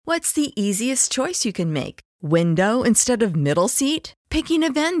What's the easiest choice you can make? Window instead of middle seat? Picking a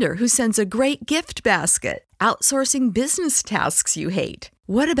vendor who sends a great gift basket? Outsourcing business tasks you hate?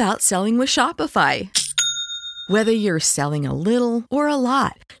 What about selling with Shopify? Whether you're selling a little or a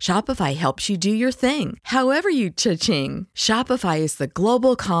lot, Shopify helps you do your thing, however you cha-ching. Shopify is the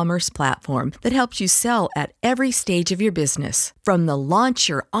global commerce platform that helps you sell at every stage of your business. From the launch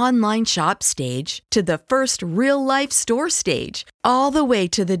your online shop stage to the first real-life store stage, all the way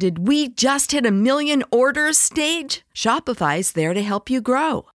to the did we just hit a million orders stage. Shopify's there to help you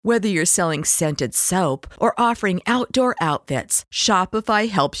grow. Whether you're selling scented soap or offering outdoor outfits, Shopify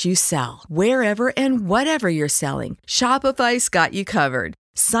helps you sell. Wherever and whatever you're selling, Shopify's got you covered.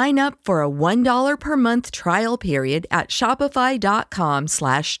 Sign up for a $1 per month trial period at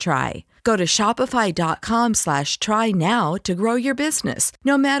shopify.com/try. Go to shopify.com/try now to grow your business,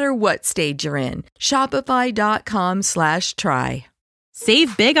 no matter what stage you're in. Shopify.com/try.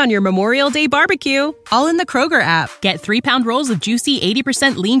 Save big on your Memorial Day barbecue, all in the Kroger app. Get 3-pound rolls of juicy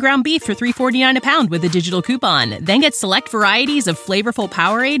 80% lean ground beef for $3.49 a pound with a digital coupon. Then get select varieties of flavorful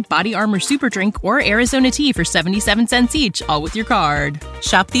Powerade, Body Armor Super Drink, or Arizona tea for 77 cents each, all with your card.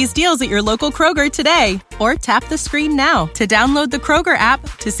 Shop these deals at your local Kroger today, or tap the screen now to download the Kroger app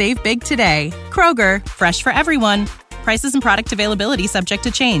to save big today. Kroger, fresh for everyone. Prices and product availability subject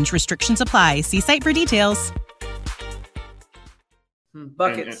to change. Restrictions apply. See site for details.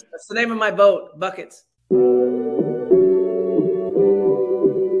 Buckets. That's the name of my boat. Buckets.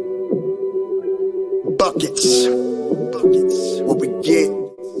 Buckets. Buckets. What we get.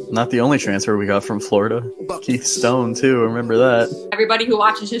 Not the only transfer we got from Florida. Buckets. Keith Stone, too. Remember that. Everybody who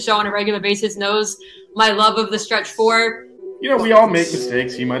watches his show on a regular basis knows my love of the stretch four. You know, we all make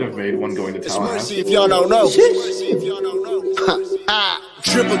mistakes. He might have made one going to Tallahassee. If y'all don't know.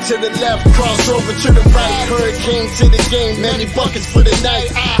 Dribble to the left, cross over to the right. Hurricane to the game, many buckets for the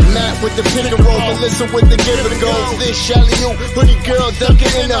night. Matt with the pick and roll, Melissa with the give and go. This Shelly, you, hoodie girl dunking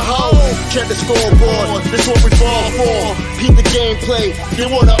in the hole. Check the scoreboard, this what we fall for. Peep the gameplay, they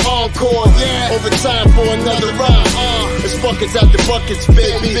want an encore. Yeah, overtime for another round. It's buckets after buckets,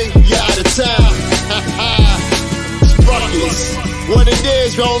 baby. You out of time. It's buckets. What it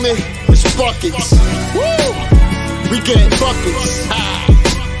is, homie, it's buckets. Woo! We getting buckets.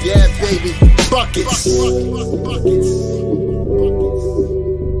 Yeah, baby, buckets.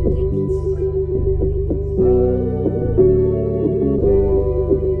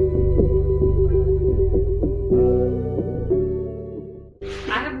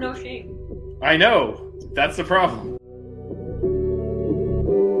 I have no shame. I know. That's the problem.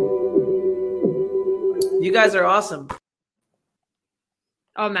 You guys are awesome.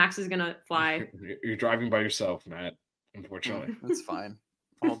 Oh, Max is gonna fly. You're driving by yourself, Matt. Unfortunately, that's fine.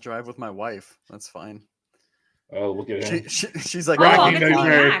 I'll drive with my wife. That's fine. Oh, look at him. She's like, I'll get to meet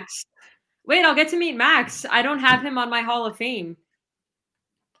Max. Wait, I'll get to meet Max. I don't have him on my Hall of Fame.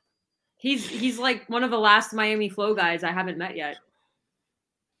 He's like one of the last Miami Flow guys I haven't met yet.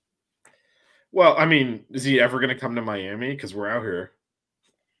 Well, I mean, is he ever going to come to Miami? Because we're out here.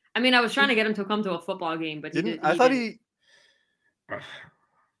 I mean, I was trying to get him to come to a football game, but I thought he.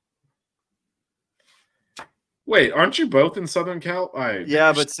 Wait, aren't you both in Southern Cal?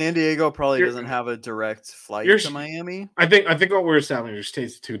 Yeah, but San Diego probably doesn't have a direct flight to Miami. I think what we're selling your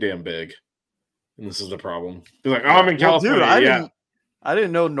state's too damn big, and this is the problem. He's like, I'm in California. Dude, I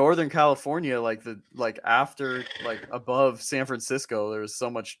didn't know Northern California after above San Francisco. There was so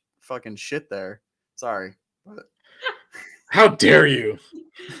much fucking shit there. Sorry, but how dare you?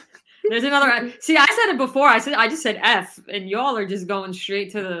 There's another. See, I said it before. I just said F, and y'all are just going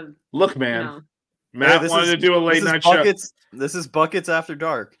straight to the. Look, man. You know. Matt wanted to do a late night show. This is Buckets After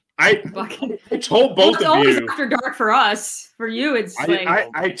Dark. I told both of you. It's always after dark for us. For you, it's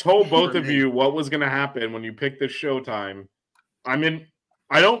I told both of you what was going to happen when you picked this show time. I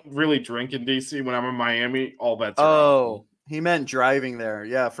don't really drink in DC. When I'm in Miami, all bets are off. He meant driving there.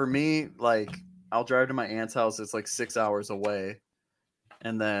 Yeah, for me, I'll drive to my aunt's house. It's 6 hours away.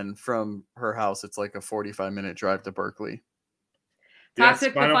 And then from her house, it's a 45-minute drive to Berkeley.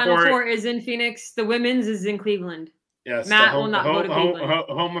 Toxic, yes, the Final Four is in Phoenix. The women's is in Cleveland. Yes, Matt will not go to Cleveland.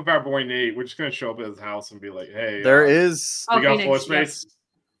 Home of our boy Nate. We're just going to show up at his house and be like, hey. There is. We got floor space. Yes.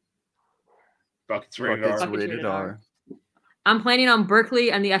 Buckets rated R. I'm planning on Berkeley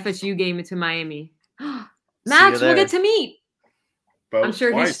and the FSU game into Miami. Max, we'll get to meet. I'm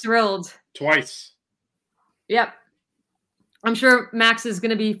sure he's thrilled. Twice. Yep. I'm sure Max is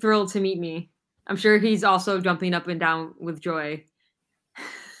going to be thrilled to meet me. I'm sure he's also jumping up and down with joy.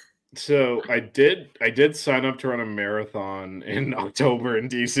 So I did sign up to run a marathon in October in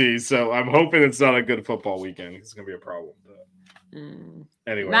DC. So I'm hoping it's not a good football weekend. It's going to be a problem.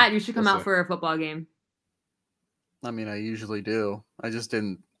 Anyway, Matt, you should come out for a football game. I mean, I usually do. I just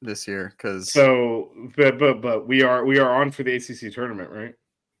didn't this year because. So, but we are on for the ACC tournament, right?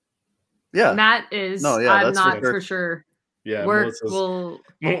 Yeah, Matt is. No, yeah, I'm not for sure. Yeah,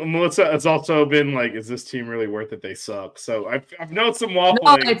 Melissa has also been like, "Is this team really worth it? They suck." So I've known some waffling.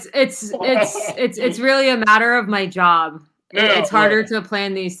 No, it's really a matter of my job. It's harder to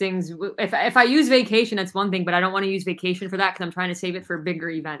plan these things. If I use vacation, that's one thing, but I don't want to use vacation for that because I'm trying to save it for bigger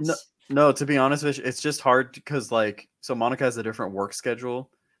events. No, to be honest, Vish, it's just hard because so Monica has a different work schedule.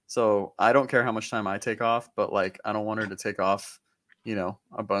 So I don't care how much time I take off, but like I don't want her to take off,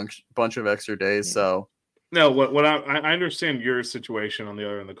 a bunch of extra days. Yeah. So no, what I understand your situation on the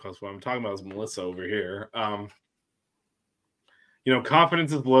other end of the coast. What I'm talking about is Melissa over here.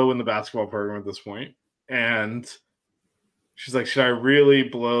 Confidence is low in the basketball program at this point, and she's like, should I really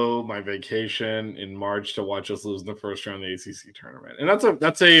blow my vacation in March to watch us lose in the first round of the ACC tournament? And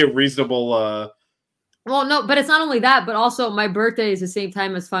that's a reasonable. Well, no, but it's not only that, but also my birthday is the same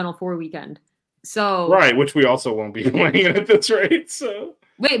time as Final Four weekend. So right, which we also won't be playing at this rate. So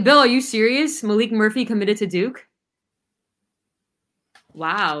wait, Bill, are you serious? Malik Murphy committed to Duke?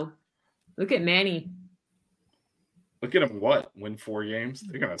 Wow, look at Manny. Look at him. What? Win 4 games?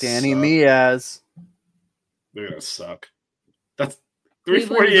 They're gonna. Danny Miaz. They're gonna suck. That's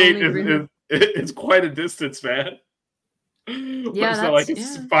 348 is quite a distance, man. Yeah, that's like a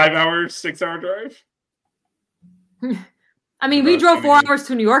 5-hour, 6-hour drive. I mean, we drove 4 hours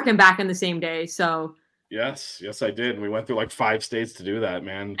to New York and back in the same day, so. Yes, I did. We went through like 5 states to do that,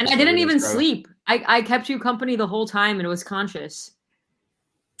 man. And I didn't even sleep. I kept you company the whole time, and it was conscious.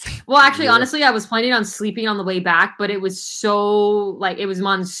 Well, actually, honestly, I was planning on sleeping on the way back, but it was so, it was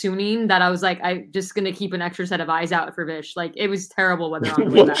monsooning that I was like, I'm just going to keep an extra set of eyes out for Vish. Like, it was terrible weather on the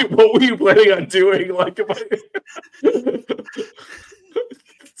way back. What were you planning on doing? Like, pointing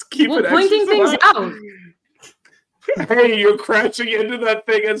things out. Hey, you're crashing into that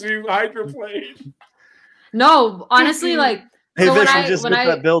thing as you hydroplane. No, honestly, Hey, so Vish, we just hit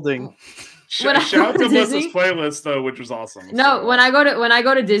that building. Shout out to Melissa's playlist though, which was awesome. No, so. when I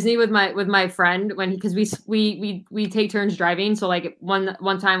go to Disney with my friend, because we take turns driving. So like one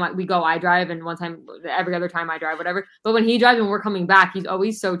time I drive, and one time every other time I drive, whatever. But when he drives and we're coming back, he's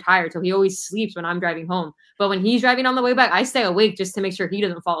always so tired, so he always sleeps when I'm driving home. But when he's driving on the way back, I stay awake just to make sure he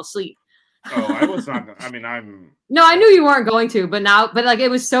doesn't fall asleep. Oh, I was not. I mean, I'm. No, I knew you weren't going to, but it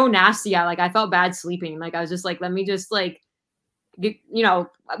was so nasty. I felt bad sleeping. Like I was just like, let me just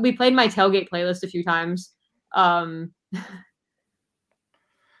we played my tailgate playlist a few times. I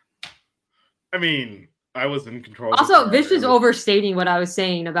mean, I was in control. Also, Vish is overstating what I was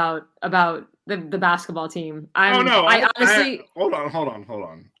saying about the basketball team. I honestly hold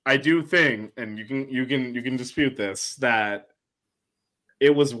on. I do think, and you can dispute this, that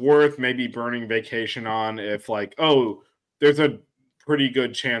it was worth maybe burning vacation on if there's a pretty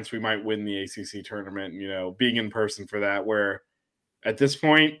good chance we might win the ACC tournament, being in person for that, where at this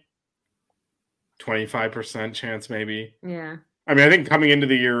point, 25% chance maybe. Yeah. I mean, I think coming into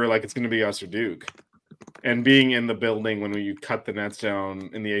the year, it's going to be us or Duke. And being in the building when you cut the nets down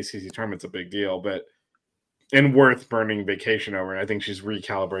in the ACC tournament's a big deal, and worth burning vacation over. And I think she's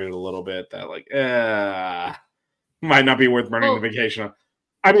recalibrated a little bit that, might not be worth burning the vacation on.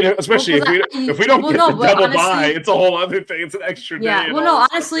 I mean, especially if we don't get the double bye, it's a whole other thing. It's an extra day. Yeah. Well, no,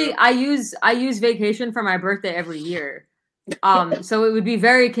 honestly, I use vacation for my birthday every year. So it would be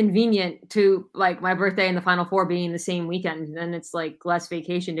very convenient to my birthday and the Final Four being the same weekend. Then it's less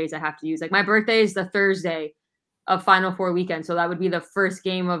vacation days I have to use. My birthday is the Thursday of Final Four weekend, so that would be the first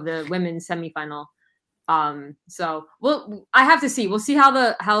game of the women's semifinal. So I have to see. We'll see how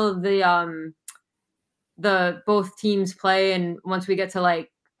the both teams play, and once we get to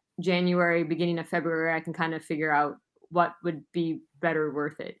January, beginning of February, I can kind of figure out what would be better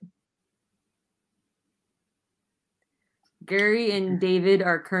worth it. Gary and David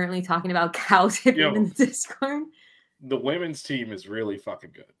are currently talking about cow tipping in the Discord. The women's team is really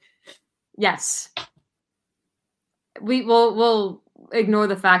fucking good. Yes. We'll ignore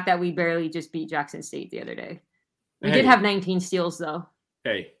the fact that we barely just beat Jackson State the other day. We did have 19 steals, though.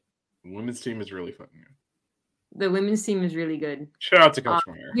 Hey, the women's team is really fucking good. The women's team is really good. Shout out to Coach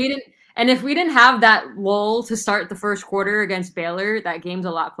Meyer. If we didn't have that lull to start the first quarter against Baylor, that game's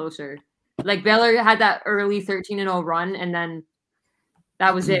a lot closer. Baylor had that early 13-0 run, and then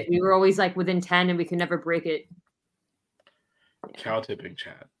that was it. We were always within 10, and we could never break it. Cow tipping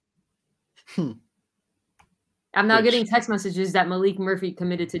chat. I'm now getting text messages that Malik Murphy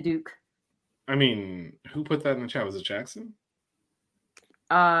committed to Duke. I mean, who put that in the chat? Was it Jackson?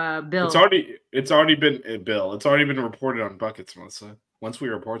 Bill. It's already been Bill. It's already been reported on Buckets, Melissa. Once we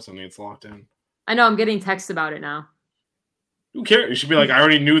report something, it's locked in. I know. I'm getting texts about it now. Who cares? You should be like, I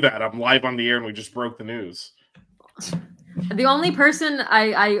already knew that. I'm live on the air and we just broke the news. The only person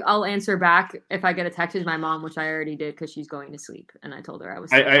I'll answer back if I get a text is my mom, which I already did because she's going to sleep, and I told her I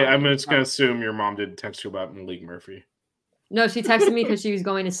was. I'm just gonna assume your mom didn't text you about Malik Murphy. No, she texted me because she was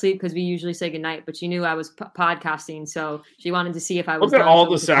going to sleep because we usually say goodnight, but she knew I was podcasting, so she wanted to see if I was. Look at all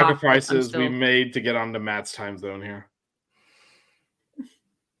the sacrifices we made to get onto Matt's time zone here.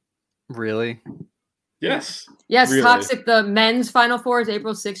 Really? Yes. Yes, really. Toxic. The men's Final Four is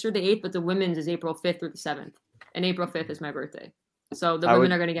April 6th or the 8th, but the women's is April 5th or the 7th. And April 5th is my birthday. So the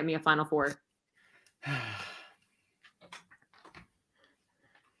women are going to get me a Final Four.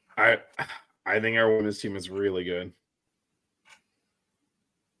 I think our women's team is really good.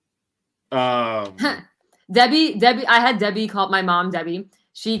 Debbie, I had Debbie call my mom, Debbie.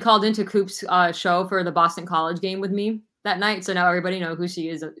 She called into Coop's show for the Boston College game with me that night. So now everybody know who she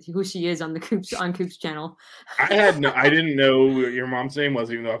is on Coop's channel. I didn't know what your mom's name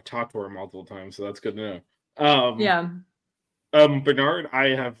was, even though I've talked to her multiple times. So that's good to know. Yeah. Bernard, I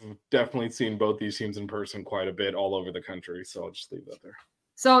have definitely seen both these teams in person quite a bit all over the country, so I'll just leave that there.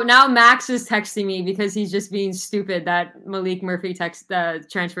 So now Max is texting me because he's just being stupid that Malik Murphy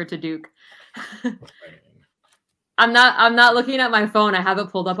transferred to Duke. I'm not looking at my phone. I have it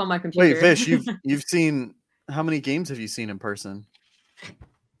pulled up on my computer. Wait, Vish, you've seen how many games have you seen in person?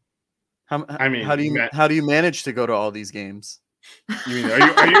 How do you manage to go to all these games? You mean,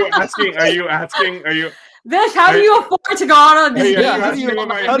 are you asking? Vish, how do you afford to go out on these games?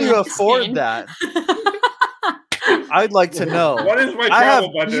 How do you afford that? I'd like to know. What is my I have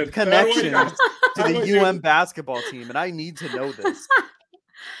travel budget? deep connections to the UM basketball team, and I need to know this.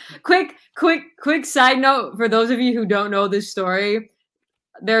 Quick side note for those of you who don't know this story.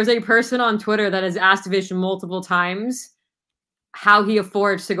 There's a person on Twitter that has asked Vish multiple times how he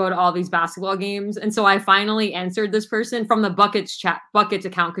affords to go to all these basketball games. And so I finally answered this person from the Buckets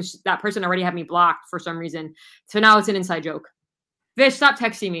account because that person already had me blocked for some reason. So now it's an inside joke. Vish, stop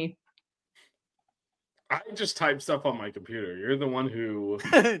texting me. I just type stuff on my computer. You're the one who...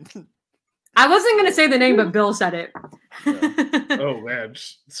 I wasn't going to say the name, but Bill said it. Yeah. Oh, man.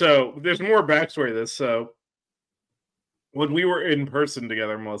 So there's more backstory to this. So when we were in person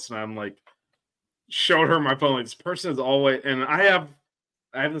together, Melissa and I'm like, showed her my phone. Like, this person is always... And I have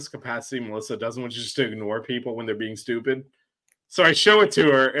this capacity Melissa doesn't, which is just to ignore people when they're being stupid. So I show it to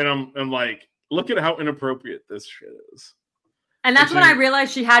her, and I'm like, look at how inappropriate this shit is. And that's when I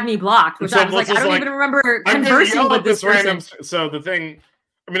realized she had me blocked, which I was like, I don't even remember conversing with this person. So the thing,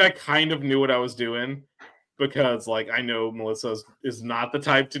 I mean, I kind of knew what I was doing because, like, I know Melissa is not the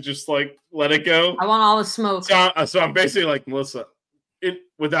type to just, like, let it go. I want all the smoke. So I'm basically like, Melissa,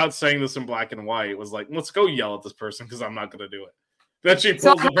 without saying this in black and white, it was like, let's go yell at this person because I'm not going to do it. Then she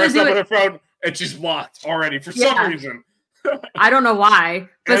pulls the person up on her phone and she's blocked already for some reason. I don't know why.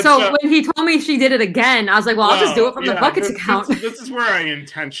 But when he told me she did it again, I was like, well, I'll just do it from the Buckets account. This is where I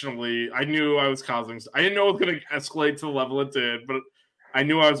knew I was causing... I didn't know it was going to escalate to the level it did, but I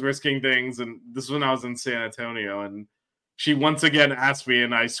knew I was risking things, and this was when I was in San Antonio, and she once again asked me,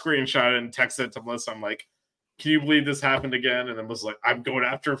 and I screenshot it and texted it to Melissa. I'm like, can you believe this happened again? And then was like, I'm going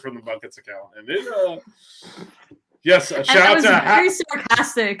after her from the Buckets account. And it... Yes, shout out to very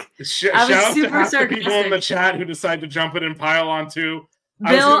sarcastic. Shout out to half the people in the chat who decided to jump in and pile on too.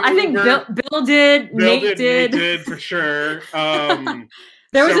 Bill, I think Bill did. Nate did for sure.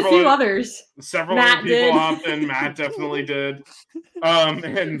 There was a few others. Several other people hopped in. Matt definitely did.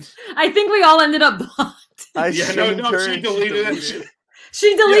 And I think we all ended up blocked. She deleted it.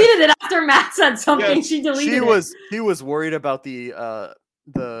 She deleted it after Matt said something. Yes. She deleted it. He was worried about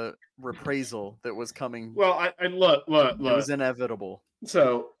the reprisal that was coming. Well, I look. It was inevitable.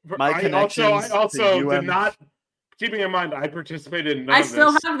 So I also did not. Keeping in mind, I participated in none of this. I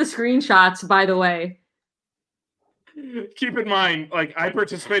still have the screenshots, by the way. Keep in mind, like, I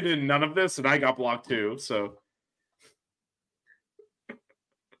participated in none of this, and I got blocked too. So,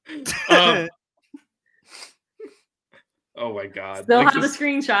 oh my god! Still have the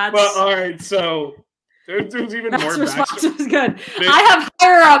screenshots. Well, all right, so. There's even more. Response was good. I have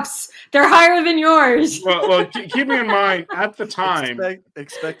higher ups. They're higher than yours. Well, keeping in mind at the time,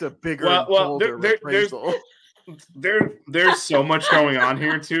 expect a bigger, bolder reprisal. There's so much going on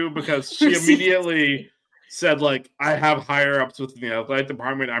here too, because she immediately said, like, I have higher ups within the athletic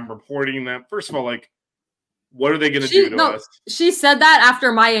department. I'm reporting them. First of all, like, what are they going to do to us? She said that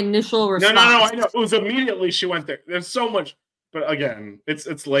after my initial response. No. I know. It was immediately she went there. There's so much. But again,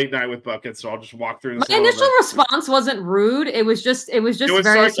 it's late night with Buckets, so I'll just walk through this. My initial response wasn't rude. It was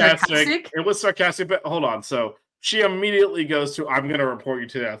very sarcastic. It was sarcastic, but hold on. So she immediately goes to, I'm going to report you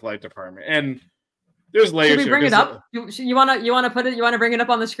to the athletic department. And there's layers. Should we bring it up? You want to put it? You want to bring it up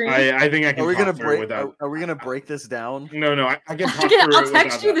on the screen? I think I can. Are we gonna break this down? No, I can talk through it. I'll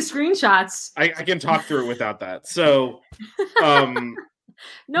text you the screenshots. I can talk through it without that. So,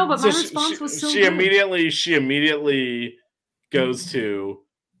 no, but my response was so good. She immediately goes to,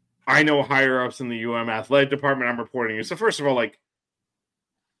 I know higher ups in the athletic department. I'm reporting you. So first of all, like,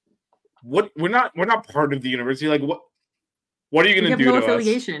 what we're not part of the university. Like, what are you going to do to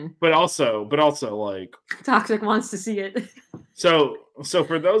affiliation. Us? But also, like, Toxic wants to see it. So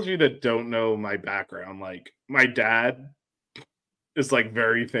for those of you that don't know my background, like, my dad is like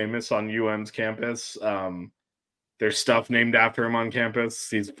very famous on UM's campus. There's stuff named after him on campus.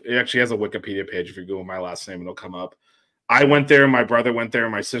 He actually has a Wikipedia page. If you Google my last name, it'll come up. I went there. My brother went there.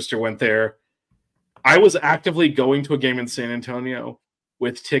 My sister went there. I was actively going to a game in San Antonio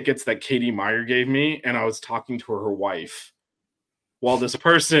with tickets that Katie Meyer gave me, and I was talking to her wife while this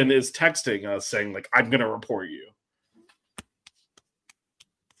person is texting us saying, like, I'm going to report you.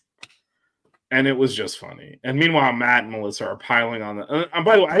 And it was just funny. And meanwhile, Matt and Melissa are piling on the...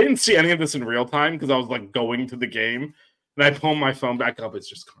 by the way, I didn't see any of this in real time because I was, like, going to the game. And I pulled my phone back up. It's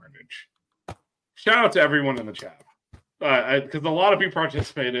just carnage. Shout out to everyone in the chat. Because a lot of people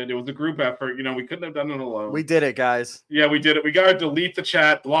participated. It was a group effort. You know, we couldn't have done it alone. We did it, guys. Yeah, we did it. We got to delete the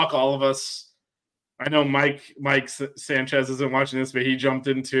chat, block all of us. I know Mike Sanchez isn't watching this, but he jumped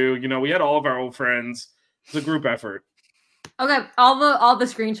into, you know, we had all of our old friends. It's a group effort. Okay, all the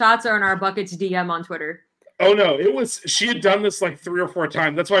screenshots are in our Buckets DM on Twitter. Oh no, she had done this like 3 or 4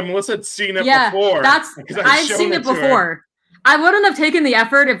 times. That's why Melissa had seen it before. I'd seen it before. I wouldn't have taken the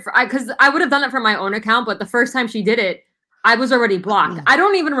effort because I would have done it from my own account, but the first time she did it, I was already blocked. I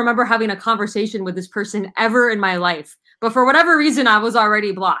don't even remember having a conversation with this person ever in my life, but for whatever reason, I was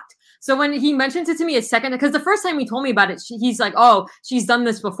already blocked. So when he mentioned it to me because the first time he told me about it, he's like, oh, she's done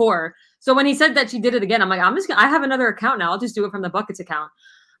this before. So when he said that she did it again, I'm like, I have another account now. I'll just do it from the Buckets account.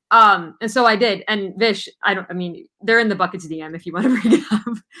 And so I did. And Vish, they're in the Buckets DM if you want to bring it up.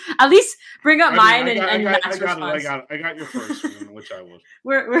 At least bring up mine and Matt's response. I got your first one, which I will.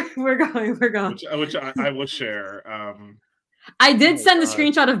 We're going. Which I will share. I did send the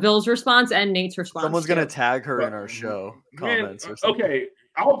screenshot of Bill's response and Nate's response. Someone's going to tag her in our show comments or something. Okay,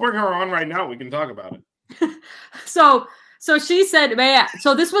 I'll bring her on right now. We can talk about it. So she said,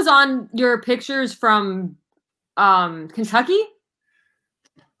 so this was on your pictures from Kentucky?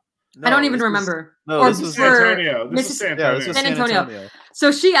 No, I don't even remember. This was San Antonio. This is San Antonio.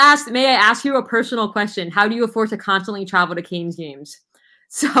 So she asked, may I ask you a personal question? How do you afford to constantly travel to Canes games?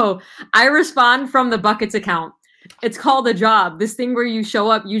 So I respond from the Buckets account. It's called a job. This thing where you show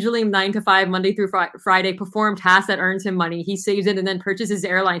up usually 9 to 5, Monday through Friday, perform tasks that earns him money. He saves it and then purchases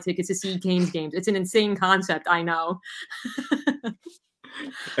airline tickets to see Canes games. It's an insane concept, I know.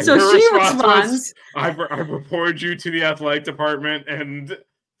 So she responds, I reported you to the athletic department and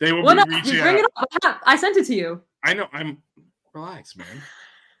they will be reaching out. It up. I sent it to you. I know. Relax, man.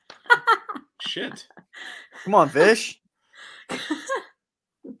 Shit. Come on, Vish.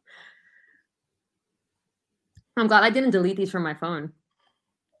 I'm glad I didn't delete these from my phone.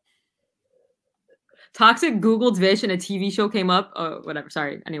 Toxic Googled Vish and a TV show came up. Oh, whatever.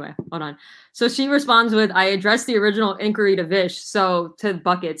 Sorry. Anyway, hold on. So she responds with, I addressed the original inquiry to Vish. So to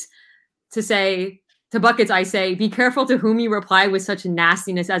Buckets, I say, be careful to whom you reply with such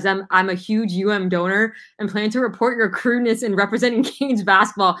nastiness, as I'm a huge donor and plan to report your crudeness in representing Canes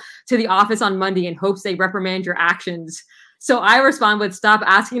basketball to the office on Monday in hopes they reprimand your actions. So I respond with, stop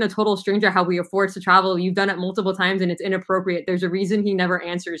asking a total stranger how we afford to travel. You've done it multiple times and it's inappropriate. There's a reason he never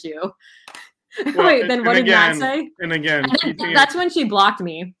answers you. Well, wait, then what did Matt say? And again, that's when she blocked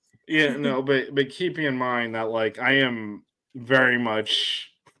me. Yeah, no, but keeping in mind that, like, I am very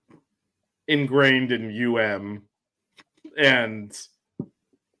much ingrained in and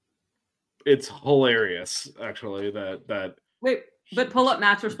it's hilarious, actually, that wait, but pull up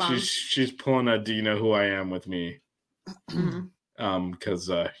Matt's response. She's pulling a do you know who I am with me. Because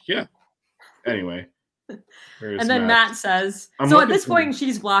anyway. And then Matt says, so at this point,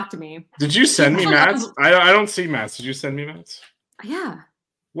 she's blocked me. Did you send me Matt's? I don't see Matt's. Did you send me Matt's? Yeah.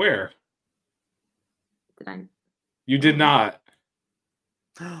 Where? Did I? You did not.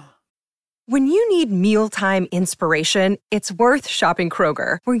 When you need mealtime inspiration, it's worth shopping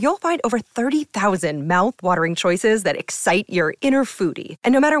Kroger, where you'll find over 30,000 mouth-watering choices that excite your inner foodie.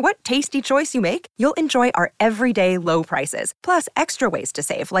 And no matter what tasty choice you make, you'll enjoy our everyday low prices, plus extra ways to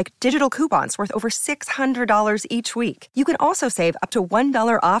save, like digital coupons worth over $600 each week. You can also save up to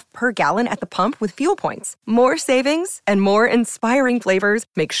 $1 off per gallon at the pump with fuel points. More savings and more inspiring flavors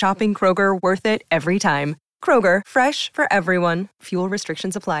make shopping Kroger worth it every time. Kroger, fresh for everyone. Fuel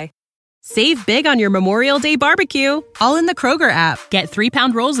restrictions apply. Save big on your Memorial Day barbecue, all in the Kroger app. Get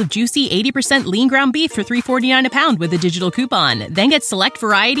 3-pound rolls of juicy 80% lean ground beef for $3.49 a pound with a digital coupon. Then get select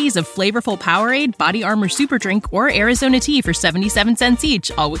varieties of flavorful Powerade, Body Armor Super Drink, or Arizona tea for 77 cents each,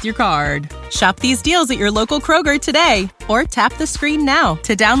 all with your card. Shop these deals at your local Kroger today, or tap the screen now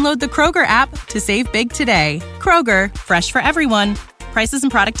to download the Kroger app to save big today. Kroger, fresh for everyone. Prices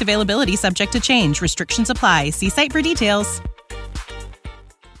and product availability subject to change. Restrictions apply. See site for details.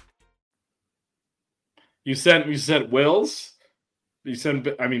 You sent Will's?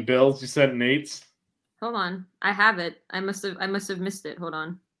 Bill's, you sent Nate's? Hold on. I have it. I must have missed it. Hold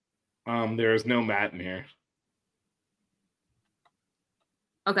on. There is no Matt in here.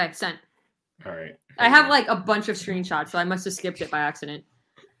 Okay, sent. All right. I have like a bunch of screenshots, so I must have skipped it by accident.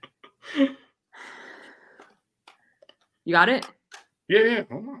 You got it? Yeah.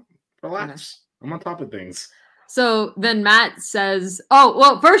 Hold on. Relax. Okay. I'm on top of things. So then Matt says, oh,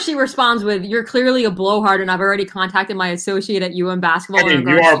 well, first she responds with, "You're clearly a blowhard, and I've already contacted my associate at UM basketball." I mean,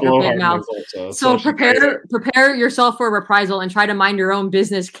 you are blowhard. So prepare yourself for a reprisal and try to mind your own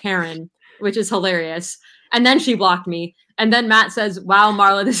business, Karen, which is hilarious. And then she blocked me. And then Matt says, "Wow,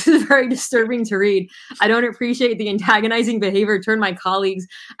 Marla, this is very disturbing to read. I don't appreciate the antagonizing behavior toward my colleagues.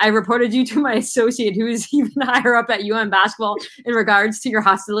 I reported you to my associate, who is even higher up at UM basketball, in regards to your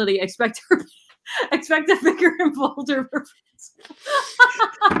hostility. Expect a bigger and bolder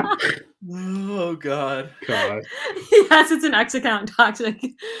Oh God. Yes, it's an X account, toxic.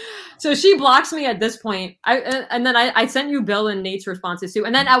 So she blocks me at this point. I sent you Bill and Nate's responses too.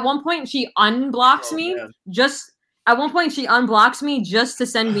 And then at one point she unblocks me. Man. She unblocks me just to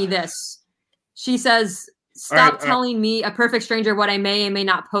send me this. She says, "Stop telling me, a perfect stranger, what I may and may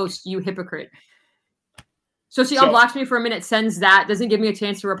not post, you hypocrite." So she unblocks me for a minute, sends that, doesn't give me a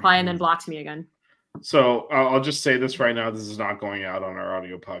chance to reply, and then blocks me again. So I'll just say this right now. This is not going out on our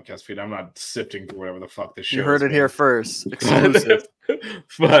audio podcast feed. I'm not sifting through whatever the fuck this show is. You heard it here first. Exclusive.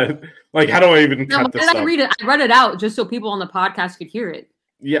 But like, how do I even cut this up? I read it out just so people on the podcast could hear it.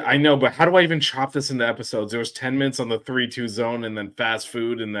 Yeah, I know, but how do I even chop this into episodes? There was 10 minutes on the 3-2 zone, and then fast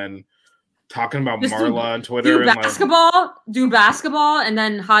food, and then talking about just Marla on Twitter. Do basketball, and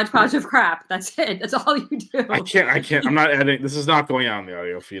then hodgepodge of crap. That's it. That's all you do. I can't. I'm not editing. This is not going out on the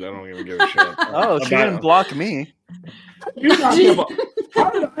audio feed. I don't even give a shit. Oh, she didn't block me.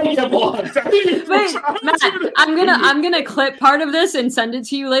 How did I get blocked? Wait, Matt, I'm gonna clip part of this and send it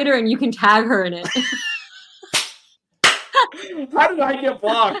to you later, and you can tag her in it. How did I get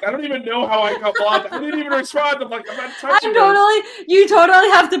blocked? I don't even know how I got blocked. I didn't even respond. I'm like, I'm not touching this. You totally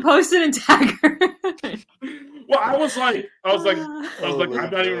have to post it and tag her. Well, I was like,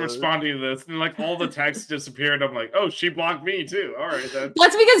 I'm not even responding to this. And like all the texts disappeared. I'm like, oh, she blocked me too. All right, then.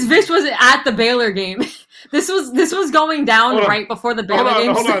 That's because Vish was at the Baylor game. This was going down right before the Baylor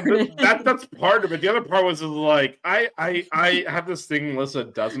game started. That's part of it. The other part was like, I have this thing Melissa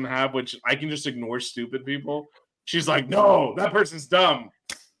doesn't have, which I can just ignore stupid people. She's like, no, that person's dumb.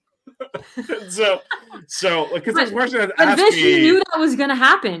 so because this person has asked Vish, me, you knew that was gonna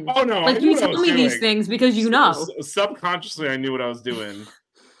happen. Oh no, like you tell me these things because you know. Subconsciously, I knew what I was doing.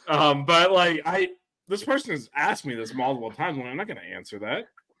 But like this person has asked me this multiple times. I'm not gonna answer that.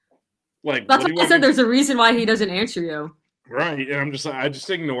 Like that's why I said there's a reason why he doesn't answer you. Right, and I'm just I just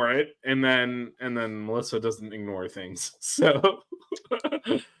ignore it, and then Melissa doesn't ignore things, so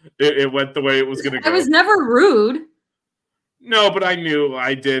it went the way it was gonna go. I was never rude. No, but I knew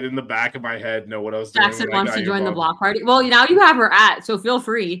I did in the back of my head know what I was doing. Jackson wants to join the block party. Well, now you have her at, so feel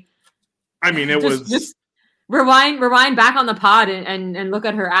free. I mean, just rewind back on the pod and look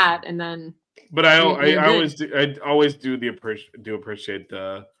at her at, and then. But I always do appreciate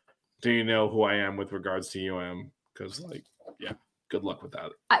the. Do you know who I am with regards to UM? Because like, yeah, good luck with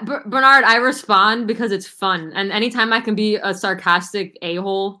that. Bernard, I respond because it's fun, and anytime I can be a sarcastic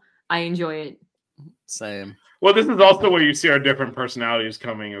a-hole, I enjoy it. Same. Well, this is also where you see our different personalities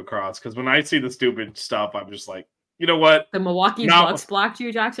coming across. Because when I see the stupid stuff, I'm just like, you know what? The Milwaukee Bucks blocked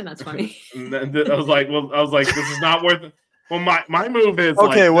you, Jackson. That's funny. I was like, this is not worth it. Well, my move is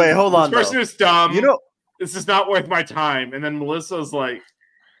okay. Like, wait, hold on. This person is dumb. You know, this is not worth my time. And then Melissa's like,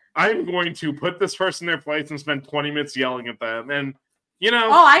 I'm going to put this person in their place and spend 20 minutes yelling at them. And you know,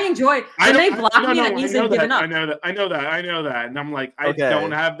 I enjoy when they block me. That means they've given up. I know that. And I'm like, I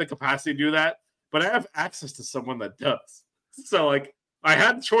don't have the capacity to do that. But I have access to someone that does. So, like, I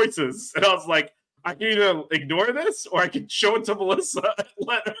had choices. And I was like, I can either ignore this or I can show it to Melissa and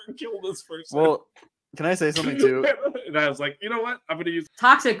let her kill this person. Well, can I say something too? And I was like, you know what? I'm going to use...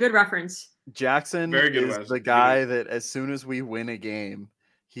 Toxic, good reference. Jackson is the guy that as soon as we win a game,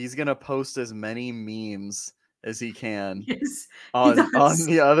 he's gonna post as many memes as he can Yes, on does.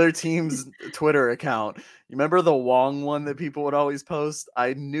 the other team's Twitter account. You remember the Wong one that people would always post?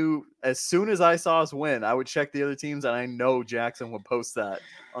 I knew as soon as I saw us win, I would check the other teams, and I know Jackson would post that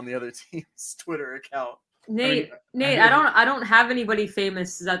on the other team's Twitter account. Nate, I don't have anybody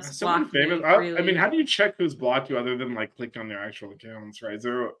famous that's Someone blocked famous. me, really. I mean, how do you check who's blocked you other than like click on their actual accounts, right?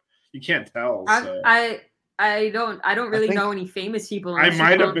 You can't tell. So. I don't really know any famous people. I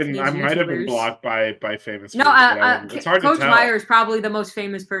might have been blocked by famous people. It's hard Coach to tell. Meyer is probably the most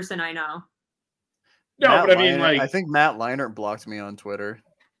famous person I know. No, Matt but I mean, Leinart, I think Matt Leinart blocked me on Twitter.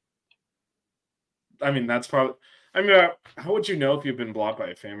 I mean, that's probably. I mean, how would you know if you've been blocked by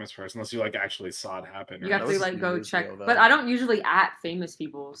a famous person unless you like actually saw it happen? You have to go check. But I don't usually at famous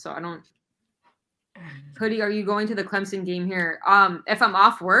people, so I don't. Hoodie, are you going to the Clemson game here? If I'm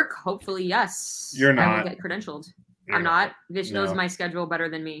off work, hopefully yes. You're not. I will get credentialed. I'm not. Vish knows my schedule better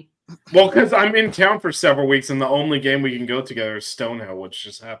than me. Well, because I'm in town for several weeks, and the only game we can go together is Stonehill, which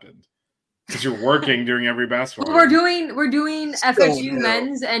just happened. Because you're working during every basketball. Well, we're doing FSU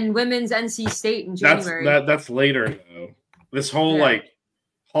men's and women's NC State in January. That's later though. This whole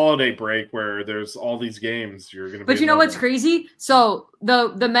holiday break where there's all these games you're gonna. But you know what's crazy? So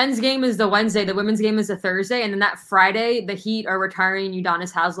the men's game is the Wednesday, the women's game is the Thursday, and then that Friday the Heat are retiring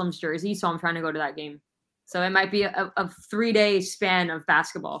Udonis Haslam's jersey. So I'm trying to go to that game. So it might be a 3-day span of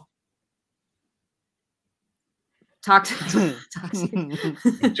basketball. Toxic.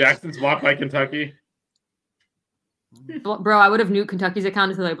 Jackson's blocked by Kentucky. Bro, I would have nuked Kentucky's account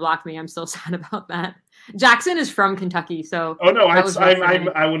until they blocked me. I'm still sad about that. Jackson is from Kentucky, so. Oh no, when I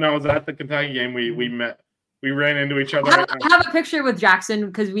was at the Kentucky game, we met, we ran into each other. I have a picture with Jackson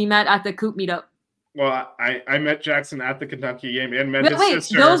because we met at the Coop meetup. Well, I met Jackson at the Kentucky game and met his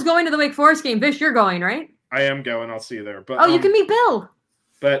sister. Bill's going to the Wake Forest game. Vish, you're going, right? I am going. I'll see you there. But you can meet Bill.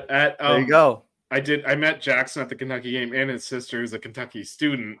 But at there you go. I met Jackson at the Kentucky game, and his sister is a Kentucky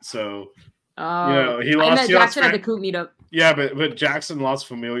student, so he lost. I met Jackson at the Coop meetup. Yeah, but Jackson lost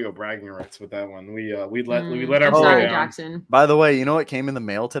familial bragging rights with that one. We let our sorry, down. Jackson. By the way, you know what came in the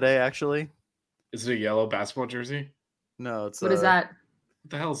mail today? Actually, is it a yellow basketball jersey? No, it's what is that? What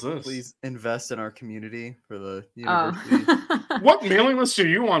the hell is this? Please invest in our community for the university. What mailing list are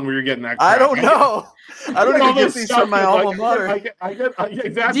you on where you're getting that crap? I don't know. I don't even get these from my alma mater. I get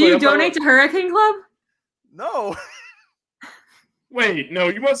exactly. Do you donate to Hurricane Club? No. Wait, no,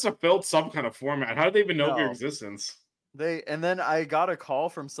 you must have filled some kind of format. How did they even know of your existence? And then I got a call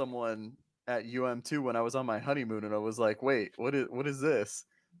from someone at UM2 when I was on my honeymoon, and I was like, wait, what is this?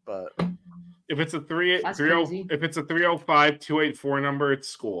 But if it's a 305-284 number, it's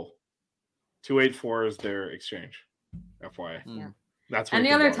school. 284 is their exchange. FYI. Yeah. That's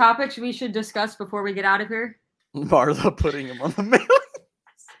any other topics we should discuss before we get out of here? Marla putting him on the mail.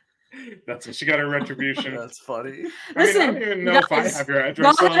 That's what she got her retribution. That's funny. Listen, I don't even know if I have your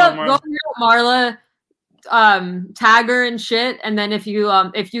address. Go Marla, tag her and shit, and then if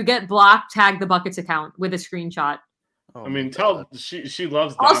you get blocked, tag the Buckets account with a screenshot. I mean, she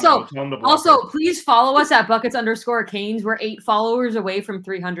loves Donna. Also, please follow us at Buckets_Canes. We're 8 followers away from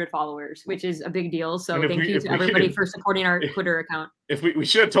 300 followers, which is a big deal. So thank you to everybody for supporting our Twitter account. If we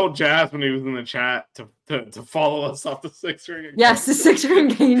should have told Jazz when he was in the chat to follow us off the 6 Ring account. Yes, the 6 Ring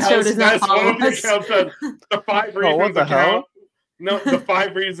Canes show does not follow us. The 5 Reasons account. No, the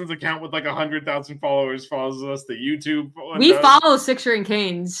 5 Reasons account with like 100,000 followers follows us. The YouTube one we follow 6 Ring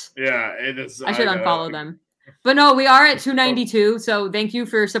Canes. Yeah, it is. I should unfollow them. But no, we are at 292. So thank you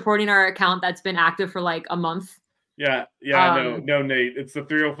for supporting our account that's been active for like a month. Yeah. No, Nate. It's the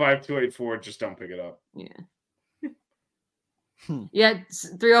 305-284. Just don't pick it up. Yeah. Yeah,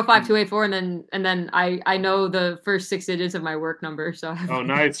 it's 305-284, and then I know the first 6 digits of my work number. So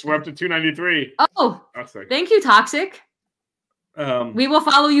nice. We're up to 293. Oh, thank you, Toxic. We will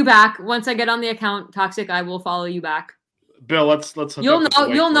follow you back once I get on the account. Toxic, I will follow you back. Bill, let's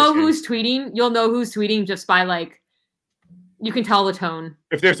you'll know who's tweeting. You'll know who's tweeting just by like you can tell the tone.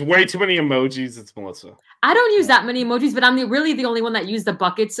 If there's way too many emojis, it's Melissa. I don't use that many emojis, but I'm really the only one that used the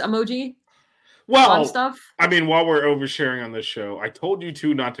buckets emoji. Well, stuff. I mean, while we're oversharing on this show, I told you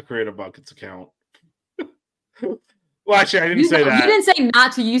two not to create a buckets account. Well, actually, I didn't say that. You didn't say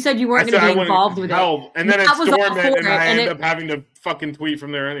not to. You said you weren't going to be involved with it. And then it's dormant, and I end up having to fucking tweet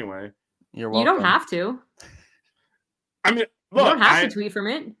from there anyway. You're welcome. You don't have to. I mean, look, you don't have to tweet from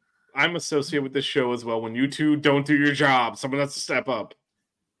it. I'm associated with this show as well. When you two don't do your job, someone has to step up.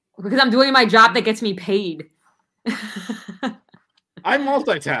 Because I'm doing my job that gets me paid. I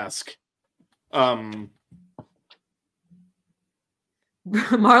multitask.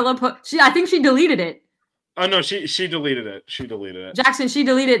 Marla I think she deleted it. Oh no, she deleted it. She deleted it. Jackson, she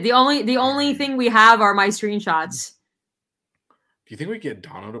deleted it. The only thing we have are my screenshots. Do you think we get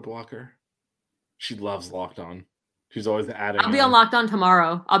Donna to block her? She loves Locked On. She's always adding. I'll be on Locked On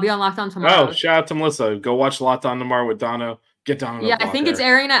tomorrow. Oh, shout out to Melissa. Go watch Locked On tomorrow with Donna. Get Donna to block I think her. it's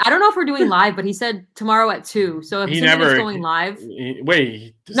airing. I don't know if we're doing live, but he said tomorrow at 2. So if it's going live.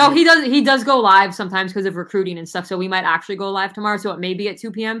 He does go live sometimes because of recruiting and stuff. So we might actually go live tomorrow. So it may be at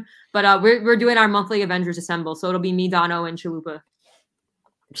 2 p.m. But we're doing our monthly Avengers Assemble. So it'll be me, Dono, and Chalupa.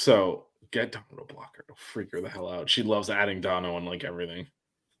 So get Donna to block her. It'll freak her the hell out. She loves adding Dono and like everything.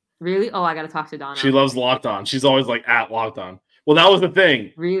 Really? Oh, I gotta talk to Donna. She loves Locked On. She's always like at Locked On. Well, that was the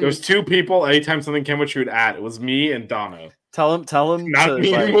thing. Really? There's 2 people. Anytime something came, what she would add. It was me and Dono. Tell him. Not to,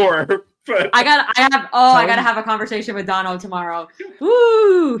 me anymore. But I gotta have a conversation with Dono tomorrow.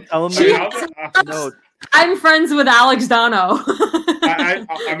 Woo! Tell him. I'm friends with Alex Dono.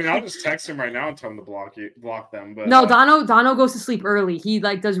 I mean, I'll just text him right now and tell him to block them. But no, Dono goes to sleep early. He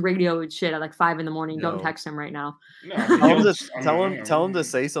like does radio and shit at like 5 a.m. No. Don't text him right now. No, tell him to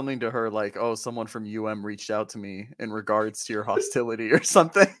say something to her like, "Oh, someone from UM reached out to me in regards to your hostility or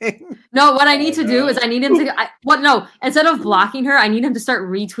something." No, what I need to do is I need him to. Instead of blocking her, I need him to start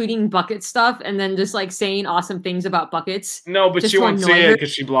retweeting Bucket stuff and then just like saying awesome things about Buckets. No, but she won't see it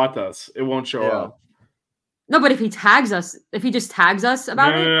because she blocked us. It won't show up. No, but if he just tags us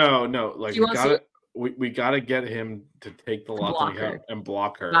about it. No. Like we gotta get him to take the lock and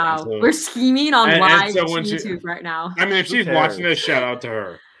block her. Wow, so, we're scheming on live YouTube right now. I mean, if she's watching this, shout out to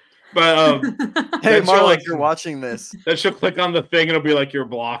her. But hey, Marla, if you're watching this, then she'll click on the thing and it'll be like you're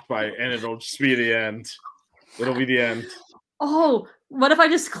blocked by it, and it'll just be the end. It'll be the end. Oh, what if I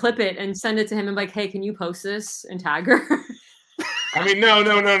just clip it and send it to him and be like, hey, can you post this and tag her? I mean,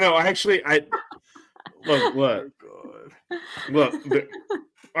 no. Actually, Look.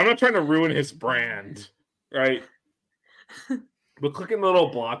 I'm not trying to ruin his brand, right? But clicking the little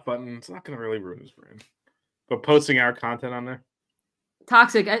block button, it's not going to really ruin his brand. But posting our content on there,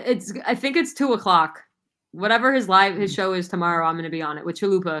 Toxic. I think it's 2:00. Whatever his show is tomorrow, I'm going to be on it with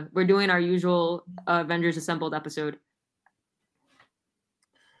Chalupa. We're doing our usual Avengers Assembled episode.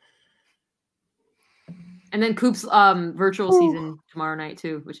 And then Coop's virtual season tomorrow night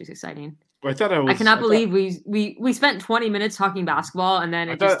too, which is exciting. I cannot believe we spent 20 minutes talking basketball and then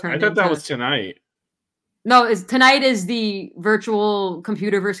it just turned into... I thought that was tonight. No, tonight is the virtual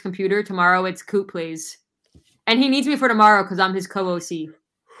computer versus computer. Tomorrow it's Coop plays. And he needs me for tomorrow because I'm his co-OC.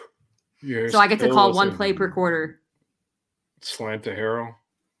 So I get to call one play per quarter. Slant to Harrow?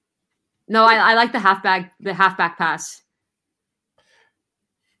 No, I like the halfback pass.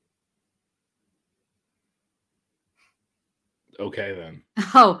 Okay then.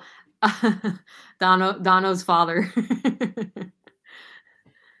 Oh, Dono's father.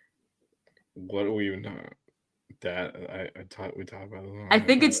 What are we even talking about? That we talked about this. I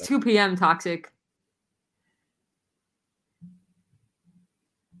think it's 2 p.m. Toxic.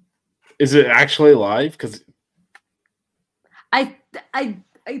 Is it actually live? Because I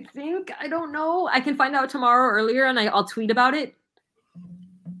think, I don't know. I can find out tomorrow earlier and I'll tweet about it.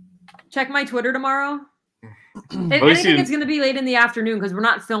 Check my Twitter tomorrow. If anything, it's going to be late in the afternoon because we're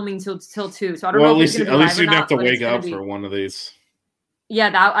not filming till 2. So I don't know. At least you didn't have to wake up for one of these. Yeah,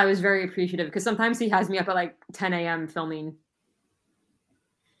 that I was very appreciative because sometimes he has me up at like 10 a.m. filming.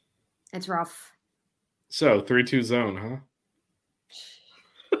 It's rough. So 3-2 zone, huh?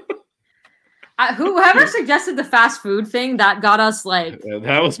 Whoever suggested the fast food thing that got us like. Yeah,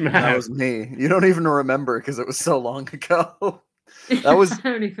 that was Matt. That was me. You don't even remember because it was so long ago. That was I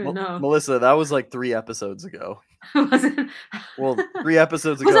don't even know. Melissa, that was like 3 episodes ago. Was it? Well, 3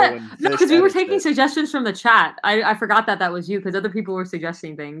 episodes ago. No, because we were taking suggestions from the chat. I forgot that was you because other people were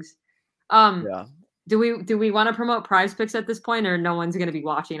suggesting things. Yeah. Do we want to promote Prize Picks at this point, or no one's going to be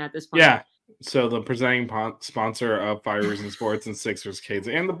watching at this point? Yeah. So the presenting sponsor of Fire Reason Sports and Sixers Kids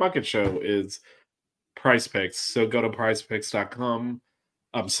and the Bucket Show is Prize Picks. So go to prizepicks.com,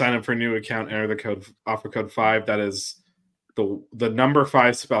 sign up for a new account, enter the offer code 5. That is the number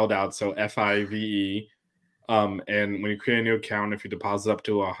 5 spelled out, so FIVE. And when you create a new account, if you deposit up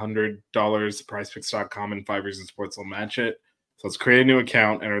to $100, prizepicks.com and 5 Reason Sports will match it. So let's create a new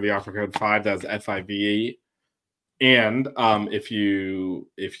account, enter the offer code 5, that's FIVE. And if you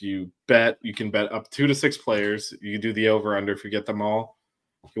bet, you can bet up 2 to 6 players. You can do the over-under if you get them all.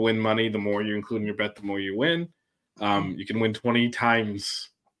 You win money. The more you include in your bet, the more you win. You can win 20 times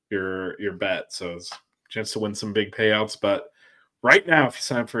your bet. So it's a chance to win some big payouts. But right now, if you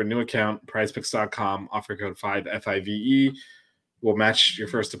sign up for a new account, prizepicks.com, offer code 5 FIVE, will match your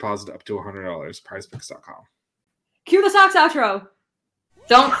first deposit up to $100. Prizepicks.com. Cue the Sox outro.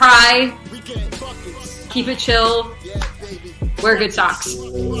 Don't cry. Weekend buckets. Keep it chill. Yeah, baby. Wear good socks.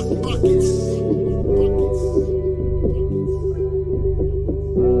 Buckets.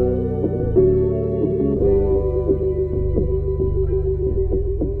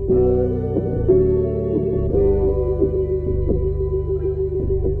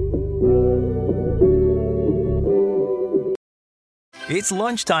 It's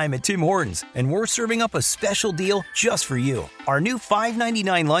lunchtime at Tim Hortons, and we're serving up a special deal just for you. Our new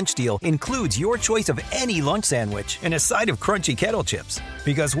 $5.99 lunch deal includes your choice of any lunch sandwich and a side of crunchy kettle chips.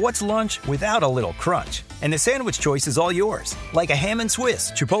 Because what's lunch without a little crunch? And the sandwich choice is all yours, like a ham and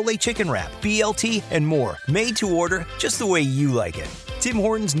Swiss, Chipotle chicken wrap, BLT, and more, made to order just the way you like it. Tim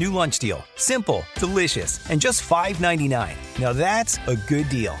Hortons' new lunch deal. Simple, delicious, and just $5.99. Now that's a good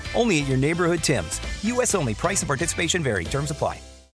deal. Only at your neighborhood Tim's. U.S. only. Price and participation vary. Terms apply.